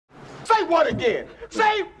Say what again?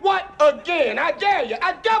 Say what again? I dare you.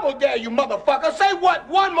 I double dare you, motherfucker. Say what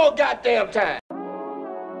one more goddamn time.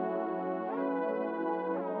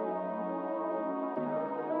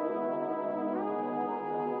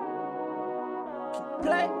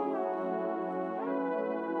 Play.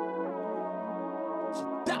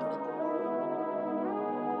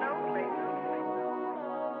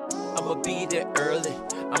 I'ma be there early,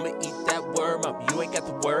 I'ma eat that worm up, you ain't got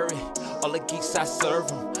to worry. All the geeks I serve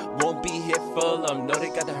them, won't be here full of them, know they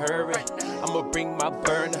got to hurry. I'ma bring my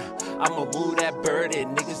burner, I'ma move that birdie.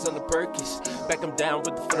 Niggas on the Perkins, back them down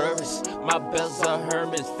with the flourish. My bells are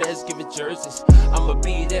Hermes, feds giving jerseys. I'ma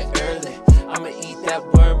be there early, I'ma eat that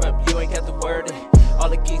worm up, you ain't got to worry. All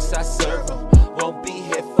the geeks I serve them, won't be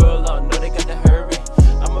here full of them, know they got to hurry.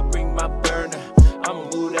 I'ma bring my burner, I'ma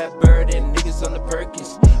move that birdie. Niggas on the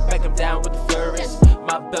Perkins, back them down with the flourish.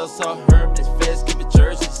 My belts are Hermes, feds giving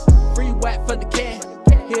jerseys. Free whack from the can,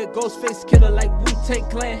 here Ghostface killer like Wu-Tang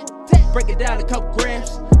Clan. Break it down a couple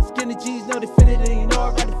grams, skinny G's know they fit it and you know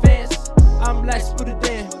I ride the fans. I'm like Spooter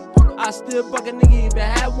Dan, I still buck a nigga even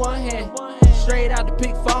had one hand. Straight out the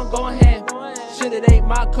pig farm going ham. Shit, it ain't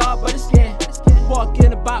my car but it's scan. Walk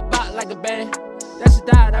in a bot like a band. That's a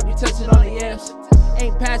diet, I be touching on the yams.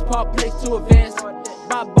 Ain't passport place to advance.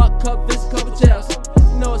 Buy buck cup, visit couple jails.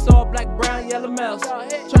 You know it's all black, brown, yellow males. Trying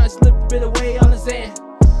to slip a bit away on the Zan.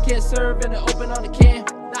 Can't serve in the open on the can.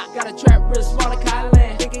 Got a trap real small like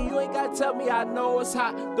Highland. Nigga, you ain't gotta tell me I know it's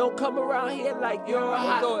hot. Don't come around here like you're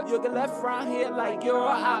hot. You get left around here like you're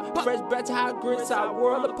hot. Fresh batch of hot grits, I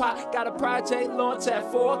whirl the pot. Got a project launch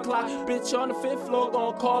at 4 o'clock. Bitch on the 5th floor,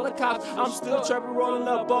 gon' call the cops. I'm still trapping, rolling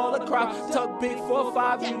up all the crop. Tuck big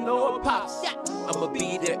 4-5, you know it pops. I'ma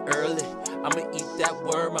be there early, I'ma eat that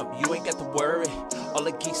worm up, you ain't got to worry. All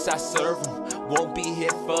the geeks I serve them, won't be here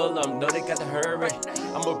full of them, know they got to hurry.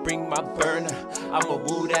 I'ma bring my burner, I'ma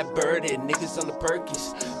woo that birdie. Niggas on the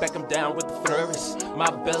Perkins, back them down with the flourish. My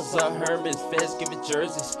bells are Hermes, feds giving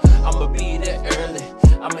jerseys. I'ma be there early,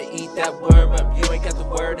 I'ma eat that worm up, you ain't got to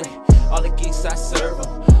worry. All the geeks I serve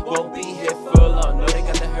them, won't be here full of them, know they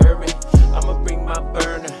got to hurry. I'ma bring my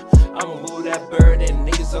burner, I'ma move that birdie.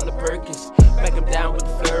 Niggas on the Perkins, back them down with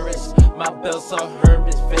the flourish. My belts are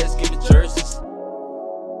Hermes, feds giving jerseys.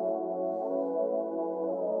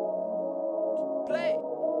 Play. You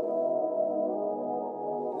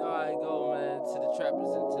know how I go, man. To the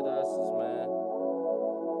trappers and to the hustlers, man.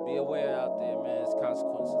 Be aware out there, man. It's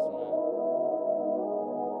consequences, man.